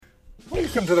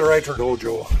Welcome to the Writer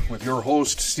Dojo with your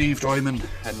host Steve Diamond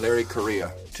and Larry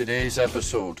Correa. Today's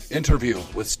episode, interview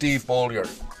with Steve Beaulieu,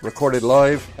 recorded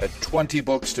live at 20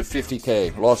 Books to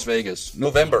 50K, Las Vegas,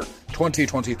 November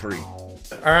 2023.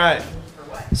 All right.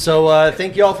 So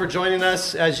thank you all for joining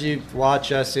us as you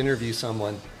watch us interview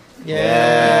someone.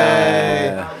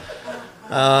 Yay!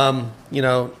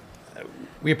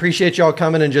 We appreciate y'all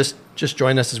coming and just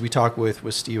join us as we talk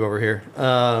with Steve over here.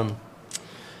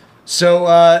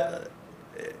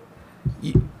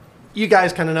 You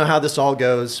guys kind of know how this all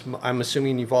goes. I'm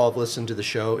assuming you've all listened to the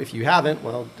show. If you haven't,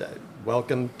 well,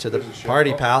 welcome to the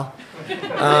party, pal.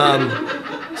 I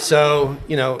was going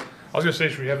to say,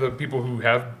 should we have the people who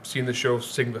have seen the show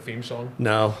sing the theme song?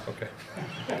 No. Okay.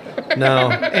 No,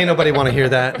 ain't nobody want to hear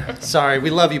that. Sorry, we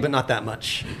love you, but not that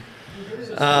much.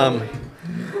 All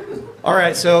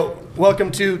right, so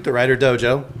welcome to the Writer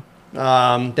Dojo.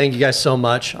 Thank you guys so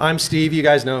much. I'm Steve. You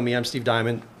guys know me. I'm Steve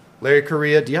Diamond. Larry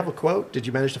Correa, do you have a quote? Did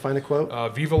you manage to find a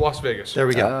quote? Viva Las Vegas. There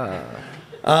we go.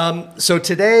 So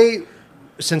today,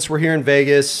 since we're here in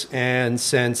Vegas, and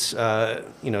since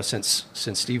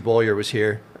Steve Beaulieu was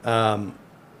here,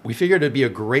 we figured it'd be a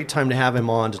great time to have him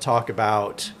on to talk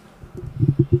about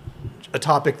a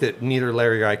topic that neither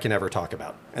Larry or I can ever talk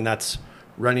about, and that's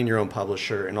running your own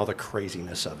publisher and all the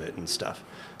craziness of it and stuff.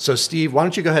 So, Steve, why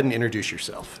don't you go ahead and introduce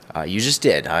yourself? You just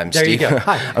did. I'm there Steve. You go.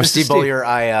 Hi, I'm Steve Beaulieu.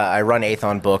 I run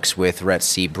Athon Books with Rhett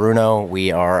C. Bruno.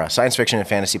 We are a science fiction and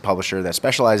fantasy publisher that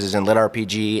specializes in lit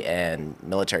RPG and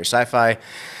military sci-fi,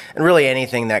 and really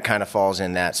anything that kind of falls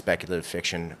in that speculative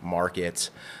fiction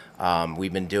market.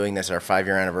 We've been doing this. Our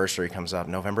 5-year anniversary comes up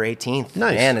November 18th.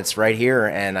 Nice. And it's right here,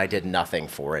 and I did nothing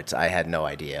for it. I had no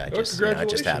idea. It just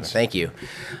happened. Thank you.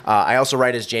 I also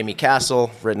write as Jamie Castle,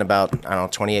 written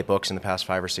about, 28 books in the past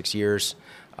 5 or 6 years.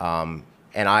 And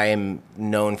I am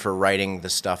known for writing the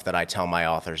stuff that I tell my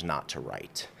authors not to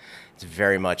write. It's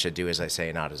very much a do as I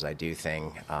say, not as I do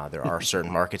thing. There are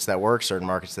certain markets that work, certain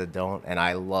markets that don't, and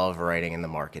I love writing in the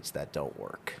markets that don't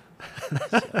work.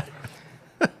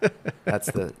 That's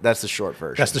the short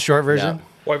version. That's the short version? Yeah.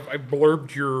 Well, I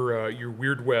blurbed your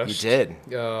Weird West. You did.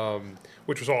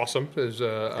 Which was awesome. It was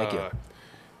Thank you.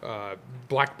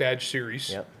 Black Badge series.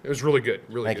 Yep. It was really good.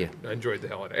 Really Thank good. you. I enjoyed the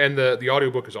hell out of it. And the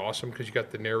audiobook is awesome because you got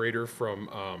the narrator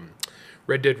from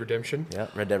Red Dead Redemption. Yeah,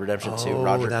 Red Dead Redemption 2. Oh,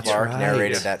 Roger that's Clark right.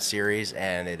 narrated that series,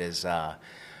 and it is,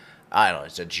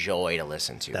 it's a joy to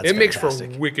listen to. That's It makes for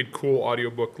fantastic. a wicked cool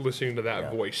audiobook listening to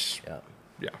that voice. Yeah.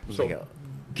 Yeah. It's So like a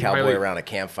cowboy highly- around a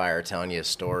campfire telling you a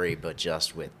story, but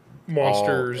just with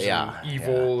monsters all, and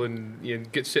evil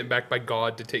and get sent back by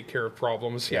God to take care of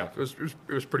problems. Yeah. It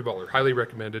was pretty baller. Highly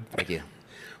recommended. Thank you.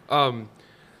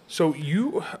 So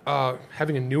you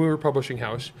having a newer publishing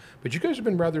house, but you guys have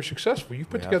been rather successful.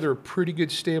 You've put together a pretty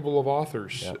good stable of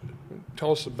authors. Yep.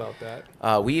 Tell us about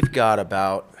that. We've got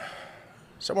about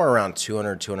somewhere around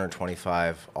 200,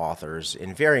 225 authors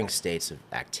in varying states of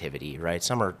activity, right?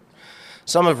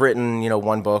 Some have written,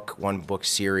 one book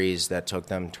series that took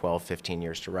them 12, 15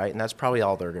 years to write, and that's probably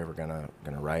all they're ever gonna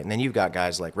write. And then you've got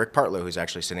guys like Rick Partlow, who's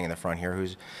actually sitting in the front here,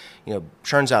 who's,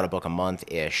 churns out a book a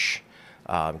month-ish,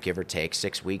 give or take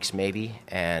 6 weeks maybe,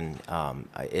 and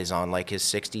is on like his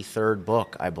 63rd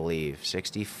book, I believe,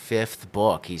 65th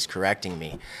book. He's correcting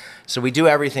me. So we do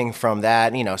everything from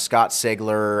that, Scott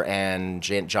Sigler and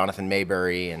Jonathan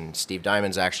Mayberry and Steve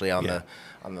Diamond's actually on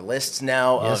the lists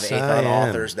now of Athon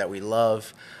authors that we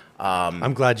love.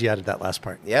 I'm glad you added that last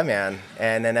part. Yeah, man.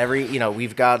 And then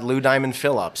we've got Lou Diamond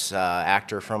Phillips,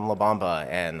 actor from La Bamba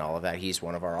and all of that. He's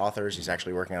one of our authors. He's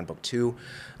actually working on book 2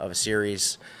 of a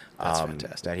series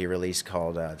that he released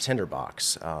called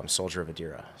Tinderbox, Soldier of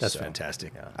Adira. That's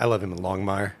fantastic. Yeah. I love him in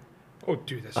Longmire. Oh,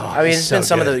 dude, that's It's so been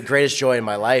some good. of the greatest joy in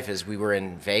my life is we were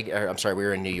in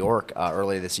New York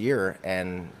earlier this year,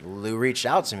 and Lou reached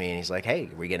out to me, and he's like, hey,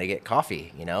 we're going to get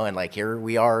coffee, and like here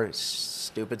we are,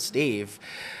 stupid Steve,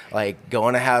 like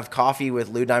going to have coffee with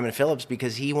Lou Diamond Phillips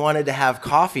because he wanted to have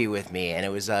coffee with me, and it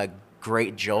was a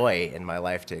great joy in my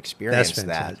life to experience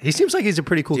that. He seems like he's a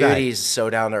pretty cool Dude, guy. he's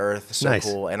so down to earth, so Nice.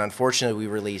 cool. And unfortunately, we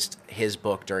released his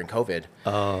book during COVID.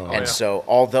 So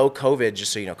although COVID,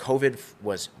 just so you know, COVID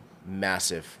was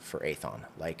massive for Athon.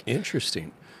 Like,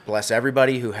 Interesting. bless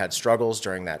everybody who had struggles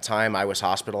during that time. I was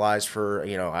hospitalized for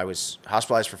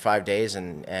 5 days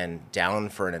and down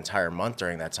for an entire month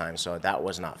during that time. So that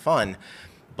was not fun.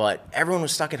 But everyone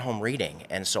was stuck at home reading.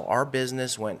 And so our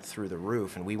business went through the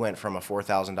roof, and we went from a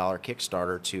 $4,000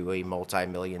 Kickstarter to a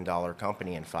multi-million-dollar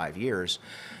company in 5 years.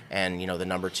 And, the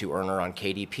number 2 earner on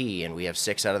KDP, and we have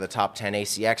 6 out of the top 10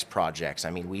 ACX projects. I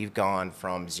mean, we've gone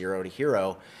from zero to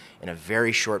hero in a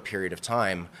very short period of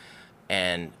time.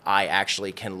 And I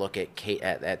actually can look at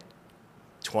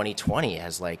 2020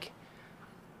 as like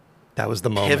That was the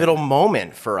moment. pivotal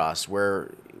moment for us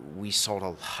where we sold a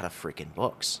lot of freaking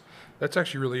books. That's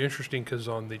actually really interesting because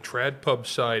on the trad pub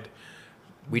side,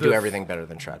 We do everything better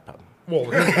than Trad Pub. well,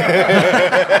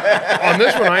 on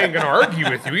this one, I ain't going to argue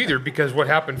with you either, because what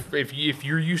happened if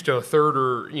you're used to a third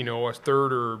or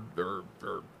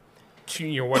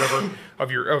whatever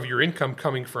of your income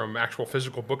coming from actual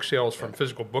physical book sales from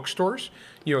physical bookstores,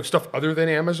 stuff other than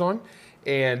Amazon,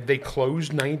 and they close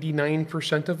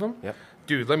 99% of them. Yep.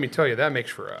 Dude, let me tell you, that makes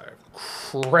for a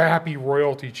crappy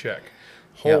royalty check.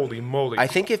 Holy moly. I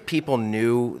think if people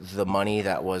knew the money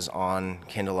that was on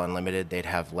Kindle Unlimited, they'd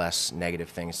have less negative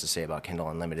things to say about Kindle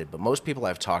Unlimited. But most people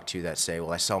I've talked to that say,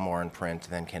 well, I sell more in print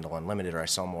than Kindle Unlimited, or I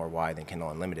sell more Y than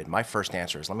Kindle Unlimited, my first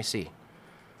answer is, let me see.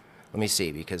 Let me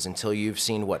see, because until you've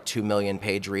seen what 2 million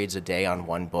page reads a day on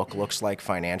one book looks like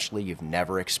financially, you've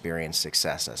never experienced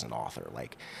success as an author.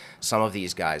 Like, some of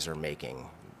these guys are making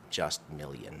just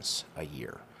millions a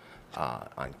year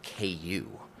on KU.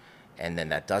 And then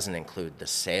that doesn't include the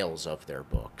sales of their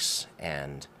books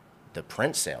and the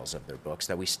print sales of their books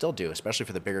that we still do, especially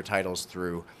for the bigger titles,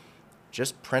 through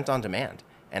just print on demand.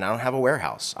 And I don't have a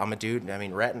warehouse. I'm a dude. I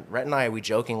mean, Rhett and I, we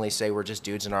jokingly say we're just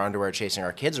dudes in our underwear chasing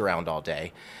our kids around all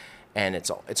day. And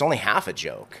it's only half a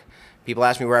joke. People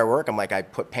ask me where I work. I'm like, I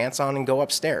put pants on and go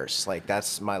upstairs. Like,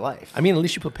 that's my life. I mean, at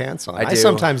least you put pants on. I I do.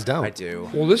 sometimes don't. I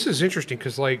do. Well, this is interesting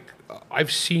because, like,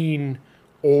 I've seen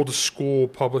old school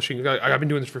publishing. I've been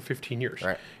doing this for 15 years.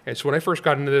 Right. And so when I first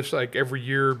got into this, like every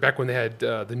year, back when they had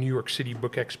the New York City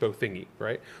Book Expo thingy,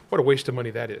 right? What a waste of money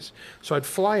that is. So I'd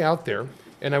fly out there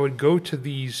and I would go to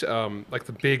these, like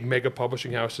the big mega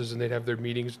publishing houses, and they'd have their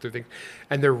meetings, their things,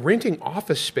 and they're renting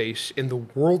office space in the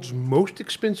world's most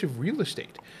expensive real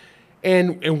estate.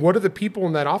 And what are the people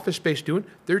in that office space doing?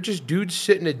 They're just dudes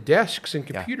sitting at desks and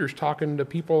computers talking to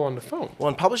people on the phone. Well,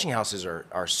 and publishing houses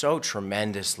are so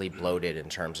tremendously bloated in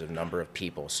terms of number of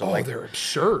people. So They're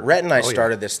absurd. Rhett and I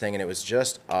started this thing, and it was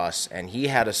just us, and he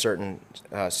had a certain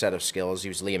set of skills. He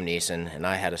was Liam Neeson, and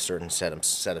I had a certain set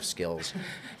of skills,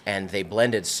 and they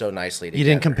blended so nicely together. You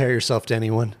didn't compare yourself to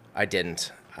anyone? I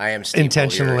didn't. I am Steve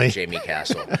Intentionally. Beaulieu and Jamie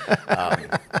Castle.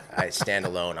 I stand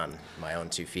alone on my own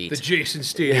 2 feet. The Jason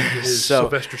Statham is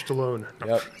Sylvester Stallone.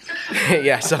 Yep.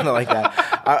 Yeah, something like that.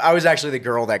 I was actually the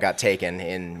girl that got taken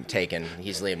in Taken.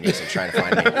 He's Liam Neeson trying to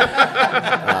find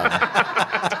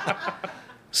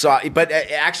me. But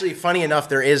actually, funny enough,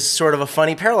 there is sort of a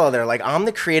funny parallel there. Like, I'm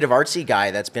the creative artsy guy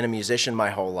that's been a musician my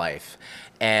whole life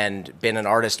and been an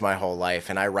artist my whole life,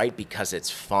 and I write because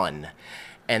it's fun.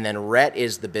 And then Rhett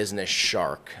is the business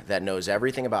shark that knows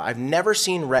everything about. I've never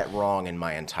seen Rhett wrong in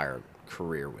my entire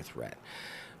career with Rhett.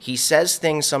 He says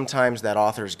things sometimes that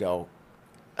authors go,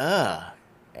 and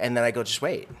then I go, just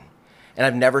wait. And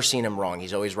I've never seen him wrong.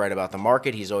 He's always right about the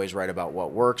market. He's always right about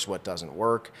what works, what doesn't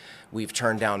work. We've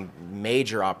turned down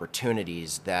major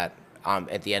opportunities that,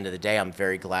 at the end of the day, I'm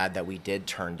very glad that we did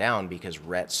turn down, because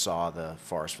Rhett saw the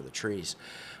forest for the trees.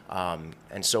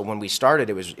 And so when we started,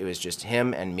 it was just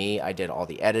him and me. I did all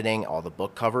the editing, all the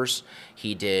book covers.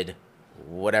 He did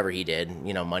whatever he did,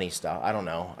 money stuff. I don't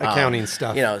know. Accounting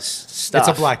stuff. Stuff.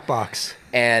 It's a black box.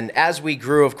 And as we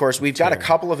grew, of course, we've got a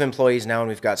couple of employees now, and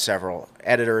we've got several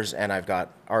editors, and I've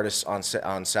got artists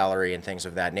on salary and things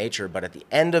of that nature. But at the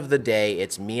end of the day,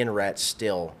 it's me and Rhett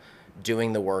still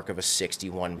doing the work of a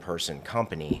 61-person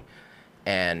company.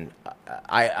 And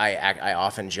I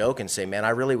often joke and say, man, I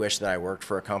really wish that I worked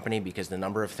for a company, because the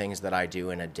number of things that I do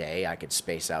in a day, I could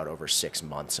space out over 6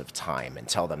 months of time and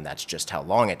tell them that's just how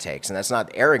long it takes. And that's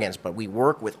not arrogance, but we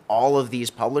work with all of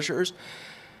these publishers,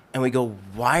 and we go,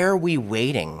 why are we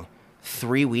waiting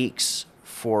 3 weeks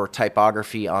for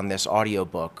typography on this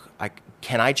audiobook?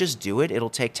 Can I just do it? It'll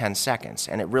take 10 seconds.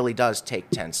 And it really does take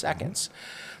 10 seconds.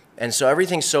 And so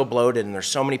everything's so bloated, and there's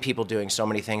so many people doing so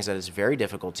many things that it's very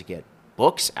difficult to get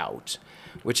books out,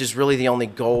 which is really the only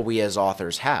goal we as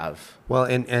authors have. Well,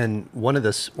 and one of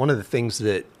the things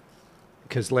that,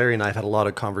 because Larry and I have had a lot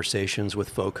of conversations with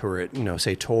folk who are at,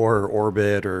 say Tor or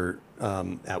Orbit or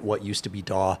at what used to be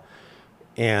DAW,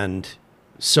 and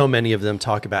so many of them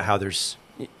talk about how there's,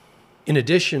 in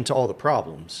addition to all the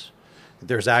problems,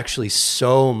 there's actually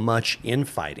so much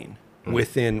infighting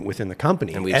within the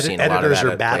company. And we've seen a lot of editors that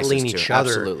are at battling places, each too. other.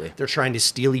 Absolutely. They're trying to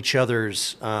steal each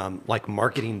other's like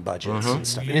marketing budgets and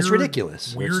stuff, and it's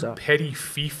ridiculous. Weird stuff. petty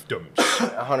fiefdoms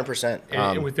 100%.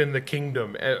 and within the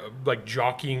kingdom, like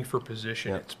jockeying for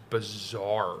position. Yep. It's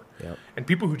bizarre. Yep. And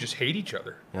people who just hate each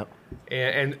other. Yep.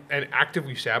 And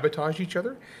actively sabotage each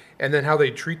other, and then how they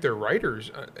treat their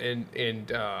writers.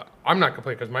 And I'm not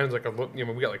complaining, because mine's like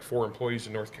we got like 4 employees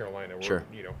in North Carolina. Sure.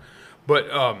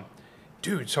 But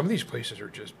dude, some of these places are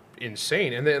just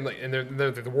insane. And then and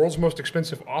they're the world's most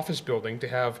expensive office building to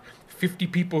have 50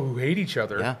 people who hate each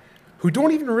other, who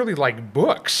don't even really like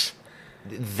books.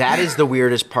 That is the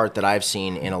weirdest part that I've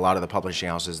seen in a lot of the publishing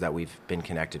houses that we've been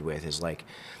connected with, is like,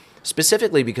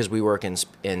 specifically because we work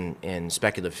in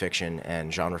speculative fiction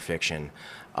and genre fiction,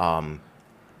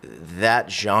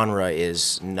 that genre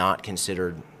is not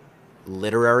considered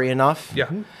literary enough. Yeah.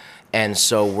 And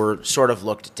so we're sort of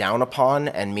looked down upon.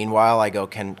 And meanwhile, I go,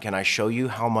 can I show you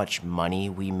how much money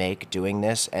we make doing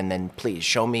this? And then please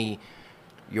show me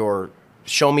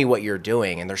what you're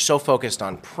doing. And they're so focused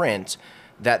on print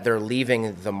that they're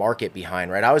leaving the market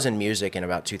behind, right? I was in music in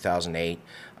about 2008.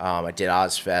 I did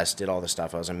Ozfest, did all this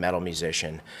stuff. I was a metal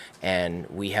musician, and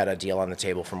we had a deal on the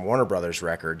table from Warner Brothers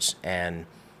Records. And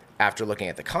after looking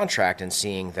at the contract and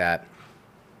seeing that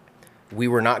we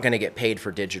were not going to get paid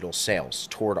for digital sales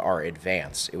toward our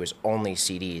advance, it was only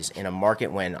CDs in a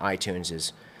market when iTunes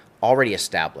is already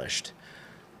established,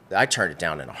 I turned it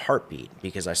down in a heartbeat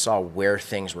because I saw where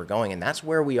things were going. And that's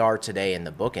where we are today in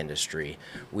the book industry.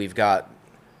 We've got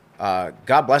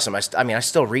God bless them. I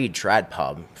still read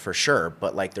TradPub for sure,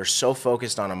 but like they're so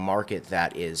focused on a market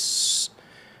that is,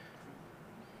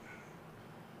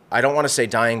 I don't want to say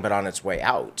dying, but on its way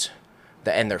out.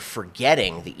 And they're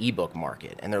forgetting the ebook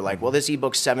market. And they're like, well, this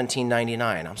ebook's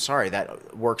 $17.99. I'm sorry,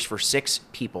 that works for 6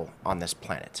 people on this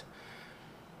planet.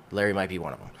 Larry might be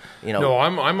one of them. No,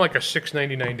 I'm like a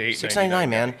 $6.99 to $6.99,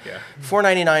 man. Yeah.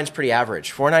 $4.99 is pretty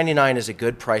average. $4.99 is a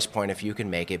good price point if you can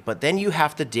make it, but then you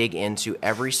have to dig into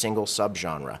every single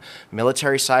subgenre.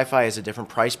 Military sci-fi is a different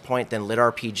price point than lit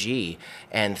RPG,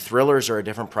 and thrillers are a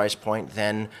different price point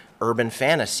than urban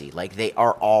fantasy. Like, they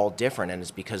are all different, and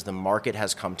it's because the market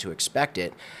has come to expect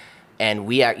it.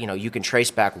 And you can trace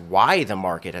back why the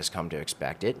market has come to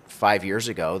expect it. 5 years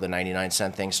ago, the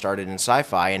 99-cent thing started in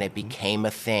sci-fi, and it became a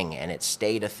thing, and it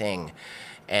stayed a thing.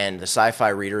 And the sci-fi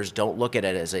readers don't look at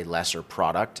it as a lesser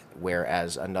product,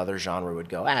 whereas another genre would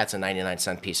go, it's a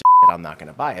 99-cent piece of shit, I'm not going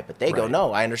to buy it. But they go,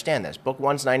 no, I understand this. Book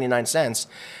one's 99 cents,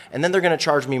 and then they're going to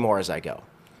charge me more as I go.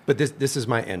 But this is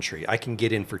my entry. I can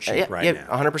get in for cheap now.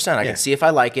 100%. I can see if I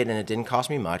like it, and it didn't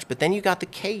cost me much. But then you got the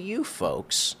KU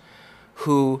folks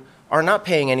who are not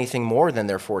paying anything more than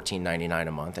their $14.99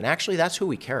 a month. And actually, that's who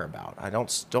we care about. I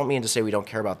don't mean to say we don't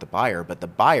care about the buyer, but the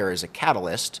buyer is a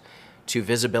catalyst to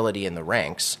visibility in the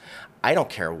ranks. I don't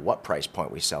care what price point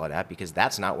we sell it at, because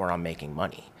that's not where I'm making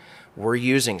money. We're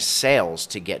using sales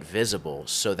to get visible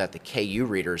so that the KU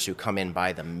readers who come in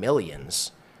by the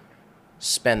millions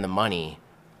spend the money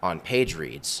on page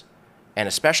reads. And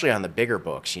especially on the bigger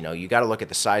books, you got to look at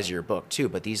the size of your book too.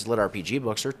 But these lit RPG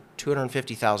books are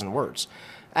 250,000 words.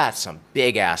 That's some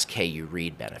big-ass KU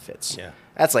read benefits. Yeah.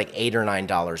 That's like $8 or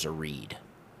 $9 a read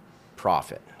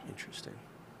profit.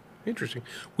 Interesting.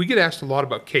 We get asked a lot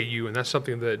about KU, and that's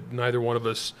something that neither one of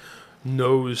us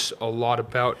knows a lot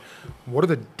about. What are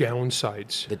the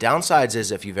downsides? The downsides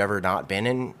is if there's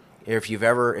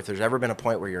ever been a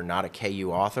point where you're not a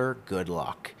KU author, good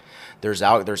luck. There's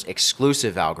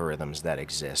exclusive algorithms that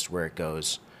exist where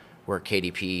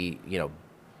KDP,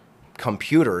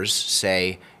 computers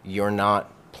say you're not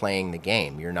playing the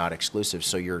game, you're not exclusive,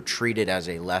 so you're treated as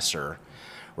a lesser,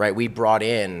 right? We brought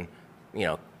in,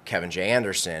 Kevin J.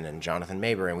 Anderson and Jonathan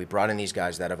Maber, and we brought in these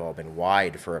guys that have all been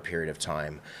wide for a period of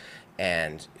time,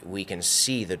 and we can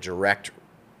see the direct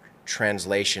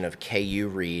translation of KU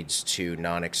reads to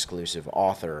non-exclusive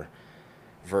author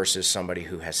versus somebody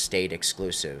who has stayed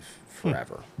exclusive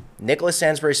forever. Nicholas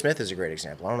Sansbury Smith is a great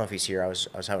example. I don't know if he's here. I was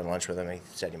having lunch with him. He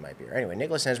said he might be here. Anyway,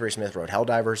 Nicholas Sansbury Smith wrote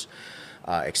Helldivers,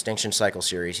 Extinction Cycle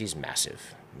series. He's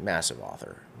massive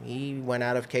author. He went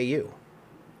out of KU,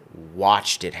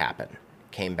 watched it happen,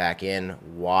 came back in,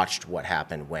 watched what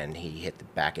happened when he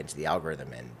hit back into the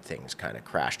algorithm, and things kind of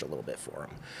crashed a little bit for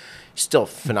him. Still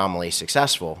phenomenally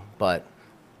successful, but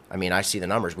I see the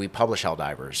numbers. We publish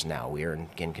Helldivers now. We are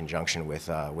in conjunction with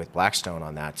Blackstone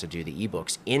on that to do the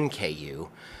ebooks in KU.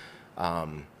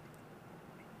 I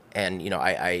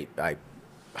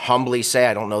humbly say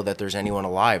I don't know that there's anyone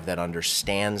alive that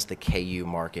understands the KU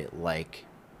market like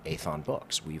Athon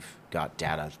Books. We've got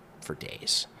data for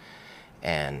days,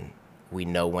 and we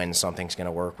know when something's going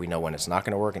to work. We know when it's not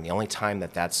going to work, and the only time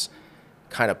that's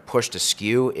kind of pushed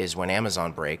askew is when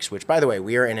Amazon breaks, which, by the way,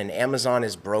 we are in an Amazon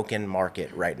is broken market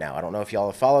right now. I don't know if y'all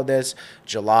have followed this.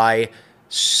 July,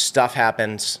 stuff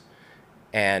happens,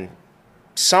 and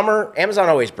summer, Amazon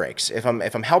always breaks. If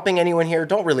I'm helping anyone here,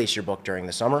 don't release your book during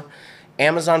the summer.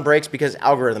 Amazon breaks because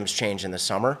algorithms change in the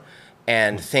summer,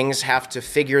 and things have to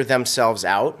figure themselves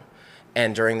out.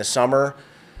 And during the summer,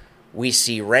 we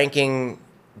see ranking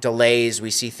delays, we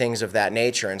see things of that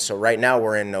nature. And so right now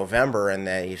we're in November and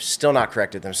they've still not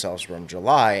corrected themselves from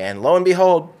July. And lo and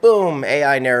behold, boom,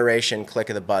 AI narration, click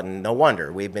of the button. No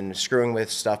wonder. We've been screwing with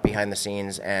stuff behind the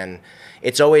scenes, and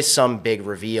it's always some big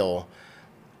reveal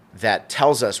that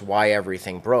tells us why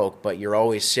everything broke, but you're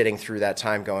always sitting through that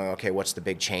time going, okay, what's the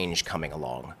big change coming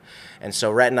along? And so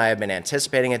Rhett and I have been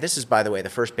anticipating it. This is, by the way, the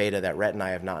first beta that Rhett and I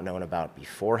have not known about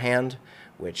beforehand,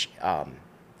 which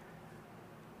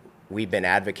we've been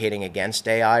advocating against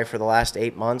AI for the last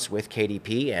 8 months with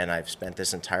KDP, and I've spent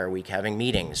this entire week having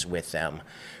meetings with them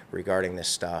regarding this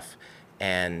stuff.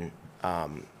 And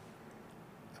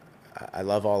I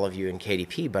love all of you in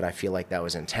KDP, but I feel like that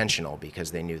was intentional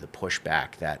because they knew the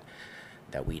pushback that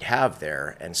we'd have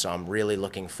there. And so I'm really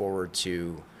looking forward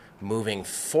to moving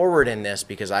forward in this,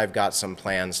 because I've got some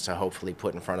plans to hopefully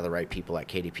put in front of the right people at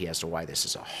KDP as to why this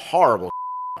is a horrible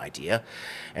idea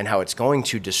and how it's going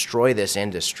to destroy this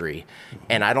industry.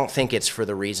 And I don't think it's for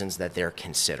the reasons that they're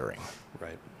considering.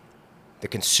 Right. The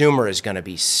consumer is going to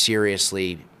be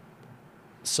seriously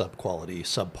Sub-quality,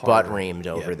 subpar. butt-reamed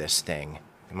over this thing.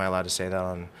 Am I allowed to say that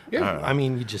on? Yeah. I don't know. I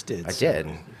mean, you just did. I did.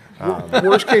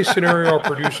 Worst case scenario, our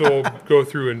producer will go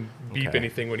through and beep Okay.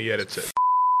 anything when he edits it.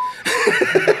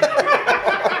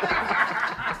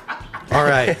 All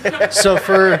right. So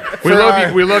We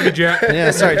love you, Jack.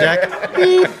 Yeah, sorry, Jack.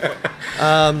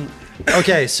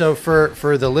 Okay, so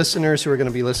for the listeners who are going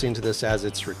to be listening to this as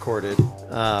it's recorded,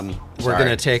 we're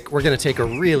going to take a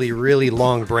really, really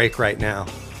long break right now.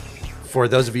 For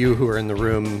those of you who are in the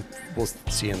room, we'll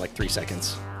see you in like 3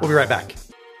 seconds. We'll be right back.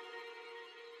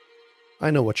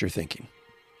 I know what you're thinking.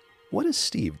 What is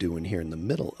Steve doing here in the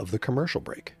middle of the commercial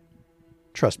break?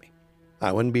 Trust me,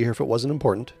 I wouldn't be here if it wasn't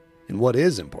important. And what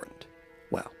is important?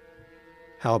 Well,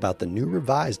 how about the new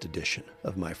revised edition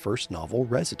of my first novel,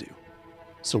 Residue?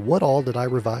 So what all did I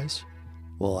revise?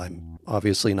 Well, I'm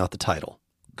obviously not the title,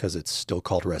 because it's still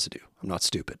called Residue. I'm not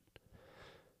stupid.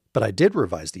 But I did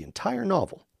revise the entire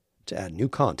novel to add new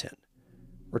content.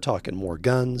 We're talking more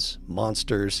guns,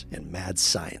 monsters, and mad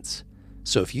science.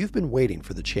 So if you've been waiting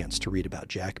for the chance to read about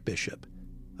Jack Bishop,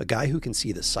 a guy who can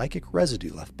see the psychic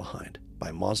residue left behind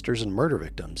by monsters and murder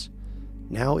victims,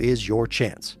 now is your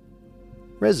chance.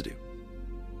 Residue.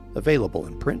 Available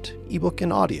in print, ebook,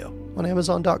 and audio on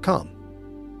Amazon.com.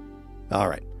 All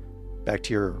right, back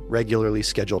to your regularly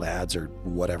scheduled ads or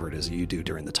whatever it is you do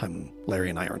during the time Larry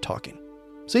and I aren't talking.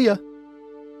 See ya.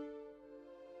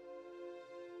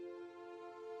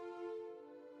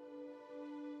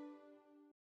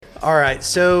 All right,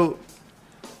 so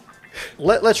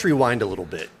let's rewind a little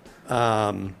bit.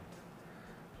 I'm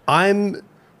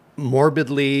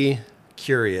morbidly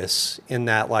curious in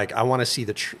that, like, I want to see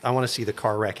the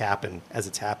car wreck happen as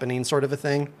it's happening, sort of a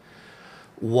thing.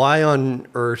 Why on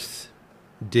earth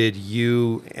did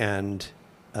you and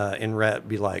Rhett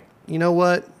be like, you know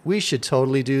what? We should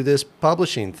totally do this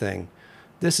publishing thing.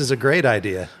 This is a great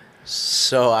idea.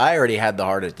 So I already had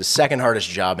the second hardest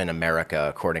job in America,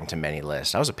 according to many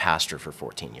lists. I was a pastor for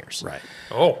 14 years. Right.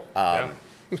 Oh, yeah.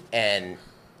 And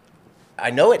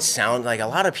I know it sounds like a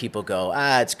lot of people go,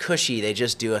 it's cushy. They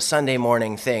just do a Sunday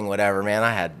morning thing, whatever.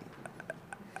 Man,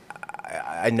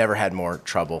 I never had more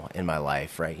trouble in my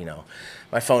life, right? You know,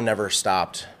 my phone never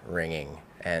stopped ringing.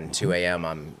 And 2 a.m.,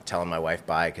 I'm telling my wife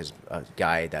bye because a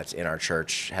guy that's in our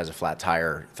church has a flat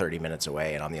tire 30 minutes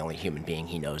away, and I'm the only human being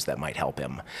he knows that might help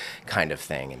him, kind of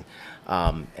thing.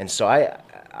 And so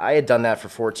I had done that for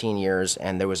 14 years,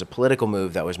 and there was a political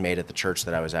move that was made at the church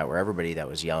that I was at where everybody that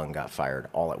was young got fired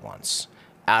all at once,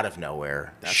 out of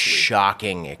nowhere.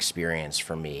 Shocking experience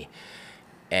for me.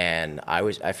 And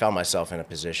I found myself in a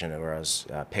position where I was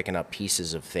picking up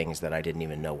pieces of things that I didn't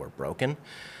even know were broken.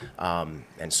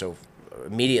 And so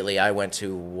immediately I went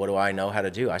to, what do I know how to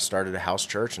do? I started a house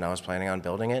church, and I was planning on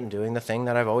building it and doing the thing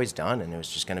that I've always done, and it was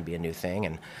just going to be a new thing.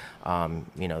 And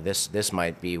you know, this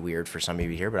might be weird for some of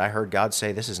you here, but I heard God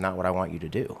say, "This is not what I want you to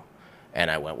do."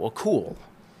 And I went, "Well, cool.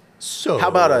 So How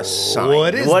about a sign?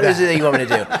 What is it that you want me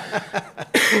to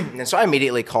do?" And so I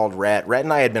immediately called Rhett. Rhett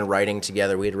and I had been writing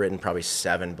together. We had written probably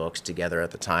 7 books together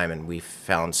at the time, and we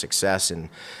found success in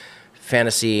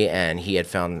fantasy, and he had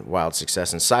found wild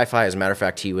success in sci-fi. As a matter of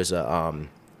fact, he was a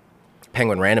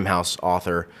Penguin Random House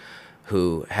author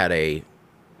who had a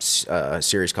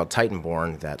series called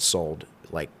Titanborn that sold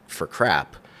like for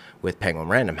crap with Penguin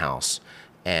Random House.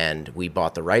 And we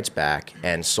bought the rights back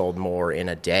and sold more in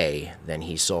a day than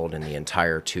he sold in the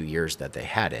entire 2 years that they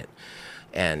had it.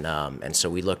 And so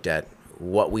we looked at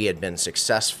what we had been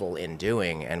successful in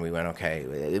doing, and we went,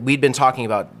 okay, we'd been talking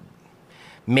about,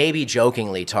 maybe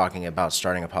jokingly talking about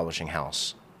starting a publishing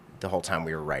house the whole time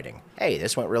we were writing. Hey,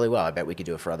 this went really well. I bet we could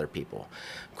do it for other people.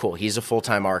 Cool. He's a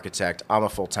full-time architect. I'm a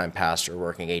full-time pastor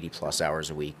working 80-plus hours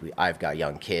a week. I've got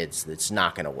young kids. It's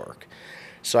not going to work.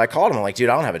 So I called him. I'm like, dude,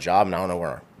 I don't have a job, and I don't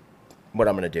know what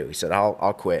I'm going to do. He said,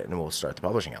 I'll quit, and we'll start the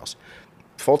publishing house.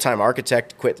 Full-time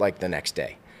architect, quit like the next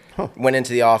day. Went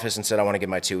into the office and said, I want to give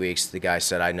my 2 weeks. The guy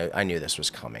said, I knew this was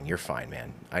coming. You're fine,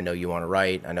 man. I know you want to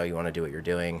write. I know you want to do what you're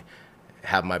doing.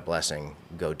 Have my blessing.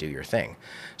 Go do your thing.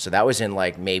 So that was in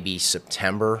like maybe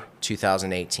September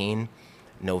 2018.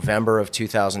 November of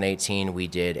 2018, we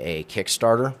did a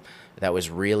Kickstarter that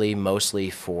was really mostly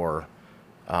for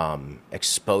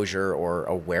exposure or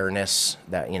awareness.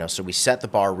 So we set the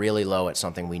bar really low at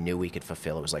something we knew we could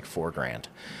fulfill. It was like $4,000.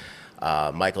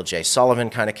 Michael J. Sullivan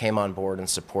kind of came on board and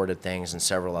supported things, and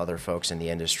several other folks in the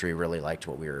industry really liked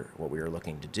what we were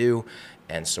looking to do,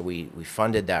 and so we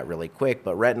funded that really quick.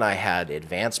 But Rhett and I had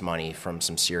advance money from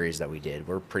some series that we did.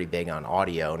 We're pretty big on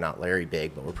audio, not Larry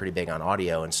big, but we're pretty big on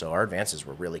audio, and so our advances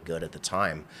were really good at the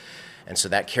time. And so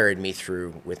that carried me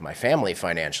through with my family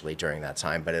financially during that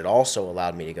time, but it also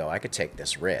allowed me to go, I could take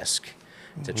this risk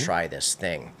to try this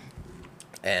thing.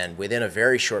 And within a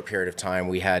very short period of time,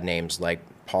 we had names like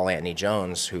Paul Anthony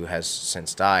Jones, who has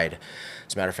since died.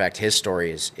 As a matter of fact, his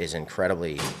story is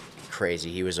incredibly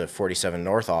crazy. He was a 47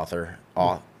 North author.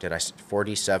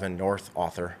 47 North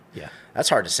author? Yeah. That's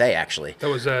hard to say, actually. That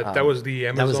was the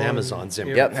Amazon. That was Amazon's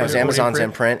imprint. Yep, that was Amazon's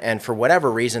imprint. And for whatever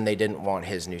reason, they didn't want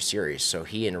his new series. So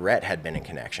he and Rhett had been in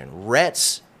connection.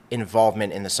 Rhett's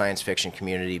involvement in the science fiction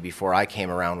community before I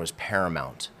came around was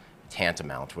paramount.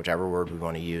 Tantamount, whichever word we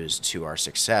want to use, to our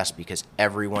success, because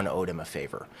everyone owed him a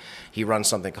favor. He runs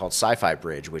something called Sci-Fi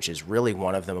Bridge, which is really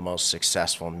one of the most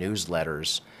successful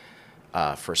newsletters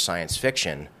for science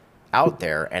fiction out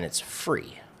there, and it's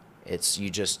free. You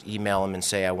just email him and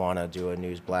say, I want to do a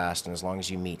news blast, and as long as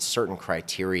you meet certain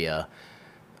criteria,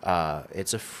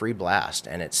 it's a free blast,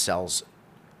 and it sells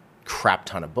crap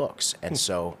ton of books. And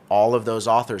so all of those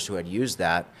authors who had used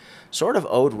that sort of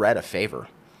owed Rhett a favor.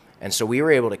 And so we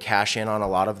were able to cash in on a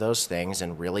lot of those things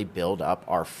and really build up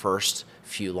our first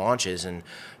few launches. And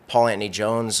Paul Anthony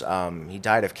Jones, he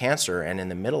died of cancer, and in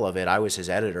the middle of it, I was his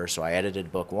editor, so I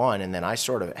edited book 1, and then I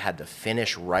sort of had to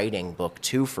finish writing book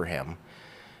 2 for him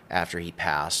after he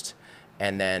passed.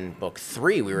 And then book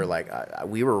 3, we were like,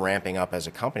 we were ramping up as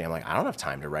a company. I'm like, I don't have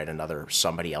time to write another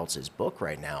somebody else's book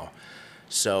right now.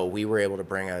 So we were able to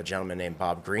bring a gentleman named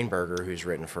Bob Greenberger, who's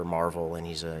written for Marvel, and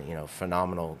he's a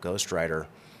phenomenal ghostwriter.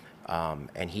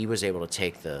 And he was able to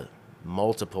take the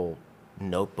multiple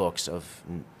notebooks of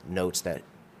notes that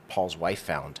Paul's wife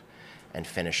found and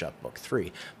finish up book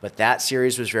 3. But that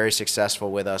series was very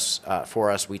successful with us. For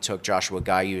us, we took Joshua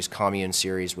Guyu's Commune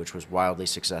series, which was wildly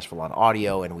successful on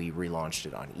audio, and we relaunched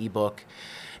it on ebook.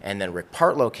 And then Rick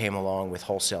Partlow came along with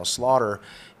Wholesale Slaughter,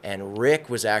 and Rick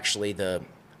was the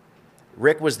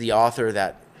author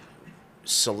that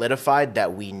solidified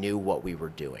that we knew what we were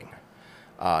doing.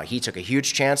 He took a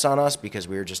huge chance on us because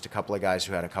we were just a couple of guys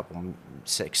who had a couple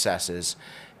successes,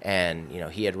 and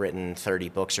he had written 30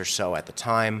 books or so at the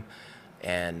time,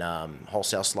 and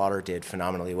Wholesale Slaughter did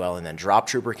phenomenally well, and then Drop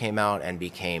Trooper came out and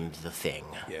became the thing.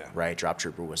 Yeah. Right? Drop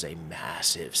Trooper was a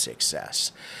massive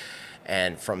success,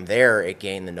 and from there it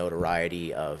gained the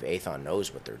notoriety of Aethon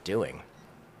knows what they're doing.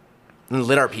 And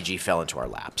Lit RPG fell into our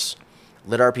laps.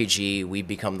 Lit RPG, we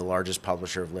become the largest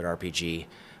publisher of Lit RPG.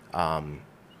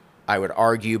 I would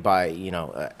argue we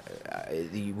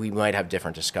might have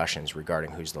different discussions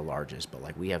regarding who's the largest,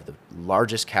 but we have the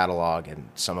largest catalog and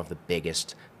some of the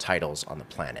biggest titles on the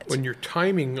planet. When your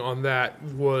timing on that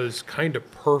was kind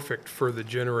of perfect for the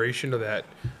generation of that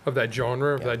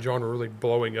genre, of that genre really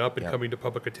blowing up and coming to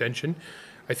public attention,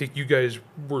 I think you guys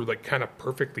were kind of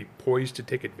perfectly poised to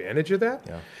take advantage of that.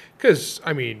 Because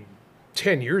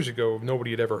 10 years ago,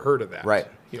 nobody had ever heard of that. Right.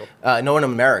 No one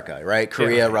in America, right?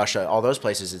 Korea, Russia, all those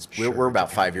places. We're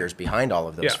about 5 years behind all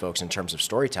of those folks in terms of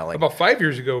storytelling. About 5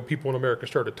 years ago, people in America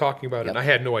started talking about it, and I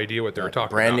had no idea what they were talking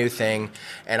about. Brand new thing.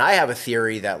 And I have a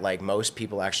theory that most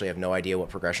people actually have no idea what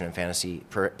progression fantasy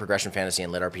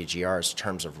and lit RPG are in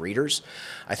terms of readers.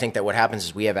 I think that what happens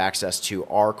is we have access to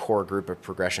our core group of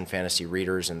progression fantasy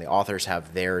readers, and the authors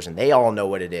have theirs, and they all know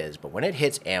what it is. But when it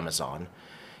hits Amazon,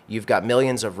 you've got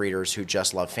millions of readers who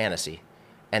just love fantasy,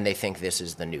 and they think this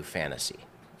is the new fantasy.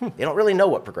 They don't really know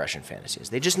what progression fantasy is.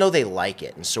 They just know they like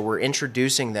it. And so we're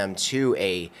introducing them to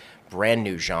a brand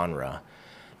new genre,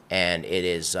 and it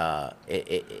is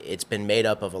it's been made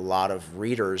up of a lot of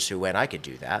readers who went, I could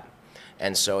do that.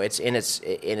 And so it's in its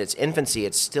infancy.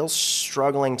 It's still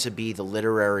struggling to be the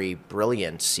literary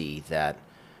brilliancy that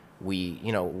we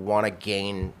want to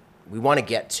gain. We want to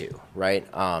get to, right?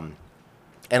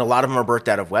 And a lot of them are birthed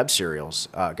out of web serials,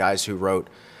 guys who wrote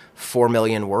 4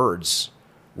 million words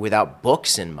without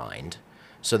books in mind.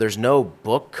 So there's no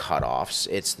book cutoffs.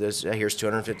 Here's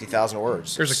 250,000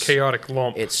 words. There's a chaotic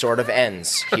lump. It sort of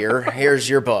ends here. Here's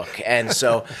your book. And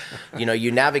so,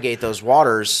 you navigate those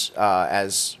waters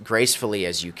as gracefully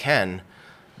as you can,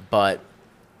 but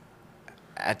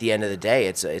at the end of the day,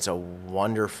 it's a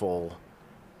wonderful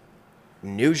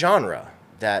new genre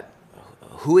that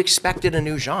who expected a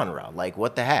new genre? Like,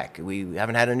 what the heck? We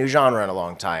haven't had a new genre in a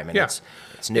long time, and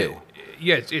it's new.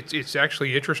 Yeah, it's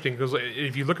actually interesting because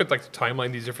if you look at like the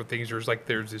timeline, these different things,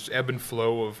 there's this ebb and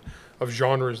flow of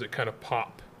genres that kind of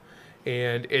pop,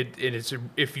 and it's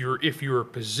if you're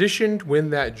positioned when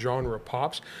that genre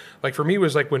pops, like for me it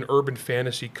was like when urban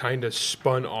fantasy kind of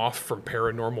spun off from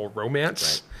paranormal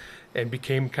romance. Right. And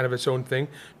became kind of its own thing.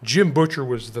 Jim Butcher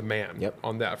was the man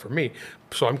on that for me.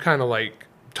 So I'm kind of like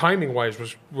timing wise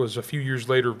was a few years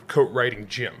later co-writing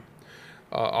Jim.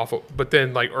 But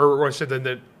then or I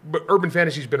said but urban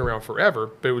fantasy's been around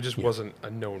forever, but it just wasn't a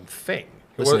known thing.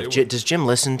 Listen, does Jim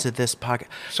listen to this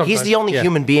podcast? He's the only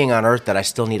human being on earth that I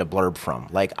still need a blurb from.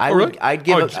 Like I love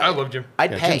Jim.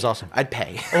 I'd pay. Jim's awesome. I'd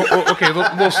pay. Okay.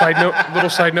 Little side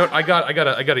note. I got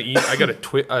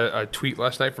a tweet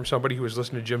last night from somebody who was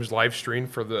listening to Jim's live stream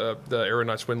for the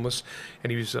Aeronauts Windless, and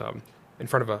he was in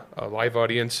front of a live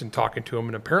audience and talking to him.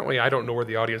 And apparently, I don't know where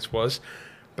the audience was,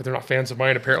 but they're not fans of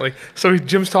mine apparently. So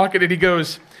Jim's talking, and he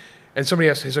goes. And somebody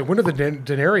asked, he's like, when are the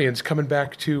Denarians coming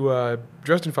back to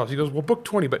Dresden Files? He goes, well, book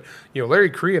 20, but, Larry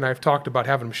Correia and I have talked about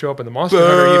having them show up in the Monster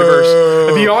Hunter universe.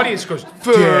 And the audience goes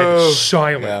dead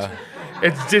silent. Yeah.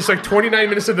 It's just like 29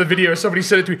 minutes of the video. Somebody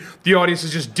said it to me. The audience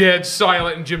is just dead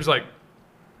silent, and Jim's like,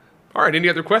 all right, any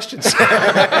other questions? And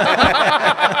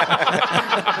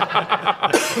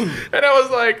I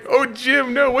was like, oh,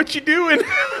 Jim, no, what you doing?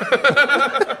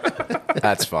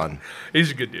 That's fun.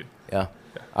 He's a good dude. Yeah.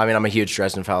 I mean, I'm a huge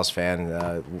Dresden Files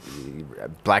fan.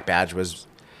 Black Badge was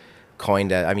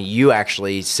coined. You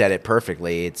actually said it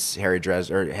perfectly. It's Harry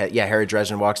Dresden. Harry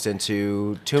Dresden walks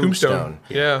into Tombstone.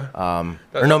 Yeah.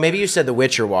 Or no, maybe you said The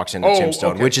Witcher walks into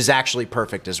Tombstone, which is actually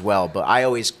perfect as well. But I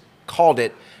always called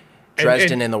it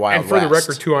Dresden in the Wild West. And for the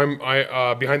record, too,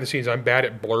 I behind the scenes, I'm bad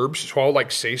at blurbs, so I'll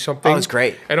say something. Oh, that's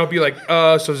great. And I'll be like,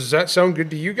 so does that sound good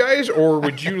to you guys, or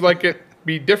would you like it?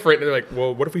 Be different, and they're like,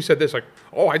 well, what if we said this? Like,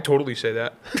 oh, I'd totally say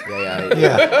that.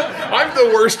 Yeah. I'm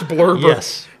the worst blurber.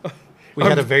 Yes. We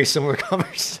had a very similar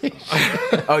conversation.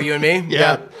 Oh, you and me?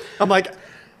 Yeah. I'm like,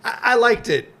 I liked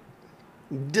it.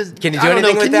 Can you do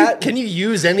anything with that? Can you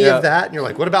use any of that? And you're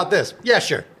like, what about this? Yeah,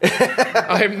 sure.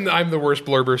 I'm the worst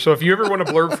blurber. So if you ever want a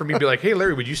blurb from me, be like, hey,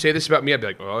 Larry, would you say this about me? I'd be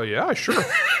like, oh, yeah, sure.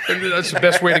 And that's the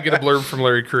best way to get a blurb from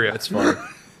Larry Correia. That's fun.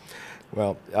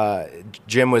 Well,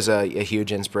 Jim was a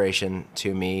huge inspiration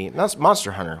to me.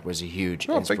 Monster Hunter was a huge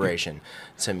inspiration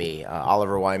to me.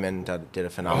 Oliver Wyman did a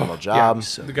phenomenal job.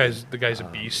 Yeah, the guy's a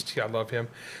beast. I love him.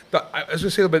 But I was going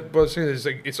to say a little bit, but I was saying is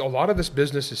it's a lot of this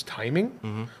business is timing.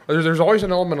 Mm-hmm. There's always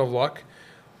an element of luck,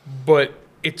 but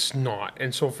it's not.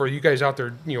 And so for you guys out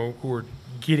there, who are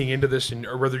getting into this,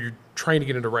 or whether you're trying to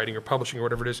get into writing or publishing or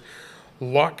whatever it is,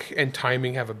 luck and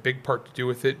timing have a big part to do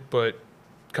with it. But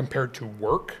compared to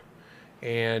work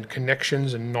and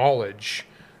connections and knowledge,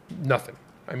 nothing.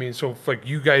 I mean, so like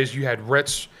you guys, you had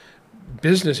Rhett's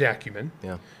business acumen,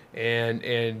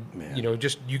 and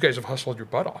just you guys have hustled your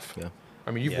butt off. Yeah.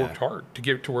 I mean, you've worked hard to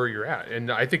get to where you're at,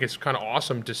 and I think it's kind of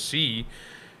awesome to see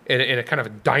in a kind of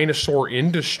a dinosaur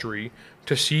industry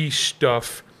to see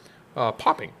stuff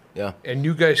popping. Yeah. And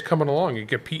you guys coming along and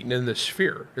competing in this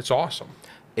sphere. It's awesome.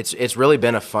 It's really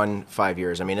been a fun 5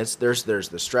 years. I mean, there's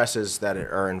the stresses that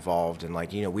are involved, and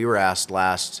we were asked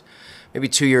maybe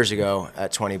 2 years ago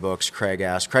at 20 Books.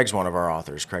 Craig's one of our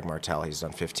authors, Craig Martell. He's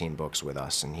done 15 books with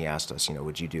us, and he asked us,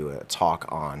 would you do a talk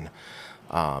on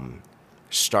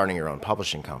starting your own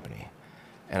publishing company?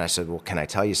 And I said, well, can I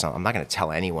tell you something? I'm not going to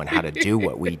tell anyone how to do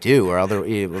what we do, or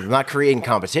we're not creating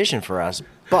competition for us.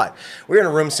 But we were in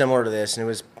a room similar to this, and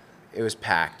it was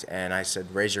packed, and I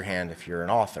said, raise your hand if you're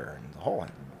an author. And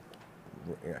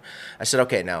I said,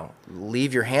 okay, now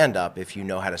leave your hand up if you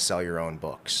know how to sell your own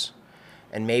books.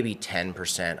 And maybe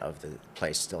 10% of the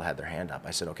place still had their hand up. I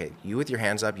said, okay, you with your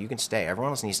hands up, you can stay.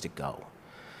 Everyone else needs to go.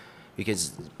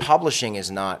 Because publishing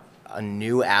is not a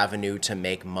new avenue to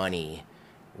make money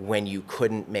when you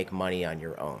couldn't make money on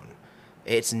your own.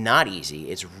 It's not easy.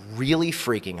 It's really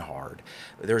freaking hard.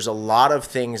 There's a lot of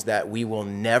things that we will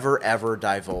never, ever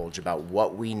divulge about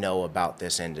what we know about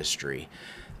this industry.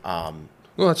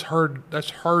 Well, that's hard. That's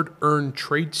hard-earned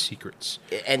trade secrets.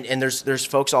 And there's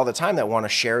folks all the time that want to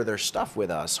share their stuff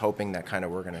with us, hoping that kind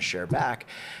of we're going to share back.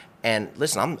 And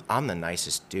listen, I'm the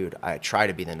nicest dude. I try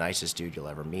to be the nicest dude you'll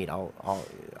ever meet. I'll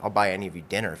buy any of you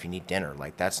dinner if you need dinner.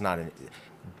 Like that's not an.